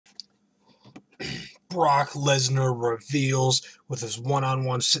Brock Lesnar reveals with his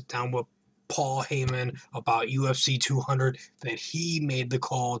one-on-one sit-down with Paul Heyman about UFC 200 that he made the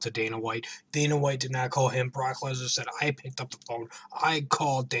call to Dana White. Dana White did not call him. Brock Lesnar said, I picked up the phone. I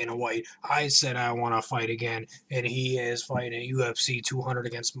called Dana White. I said I want to fight again. And he is fighting at UFC 200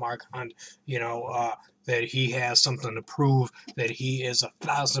 against Mark Hunt. That he has something to prove, that he is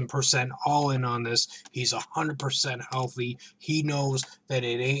 1,000% all in on this. He's 100% healthy. He knows that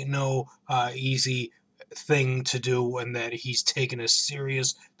it ain't no easy thing to do, and that he's taking it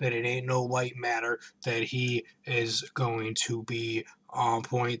serious, that it ain't no light matter, that he is going to be on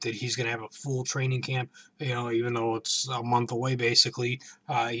point, that he's going to have a full training camp, even though it's a month away basically.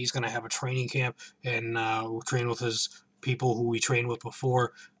 He's going to have a training camp and train with his people who we trained with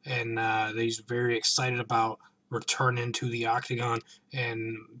before, and he's very excited about returning to the octagon,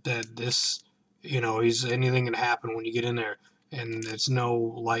 and that this, he's anything can happen when you get in there, and it's no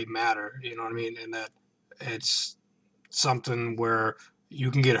light matter, you know what I mean, and that it's something where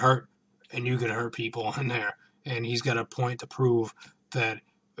you can get hurt and you can hurt people in there. And he's got a point to prove that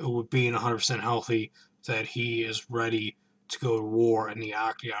with being 100% healthy, that he is ready to go to war in the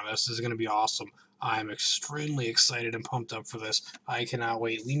octagon. This is going to be awesome. I'm extremely excited and pumped up for this. I cannot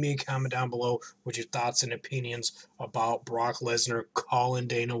wait. Leave me a comment down below with your thoughts and opinions about Brock Lesnar calling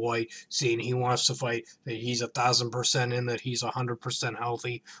Dana White, saying he wants to fight, that he's 1,000% in, that he's 100%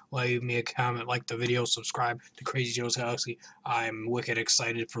 healthy. Leave me a comment, like the video, subscribe to Crazy Joe's Galaxy. I'm wicked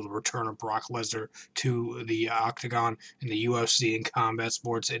excited for the return of Brock Lesnar to the octagon in the UFC and combat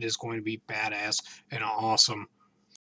sports. It is going to be badass and awesome.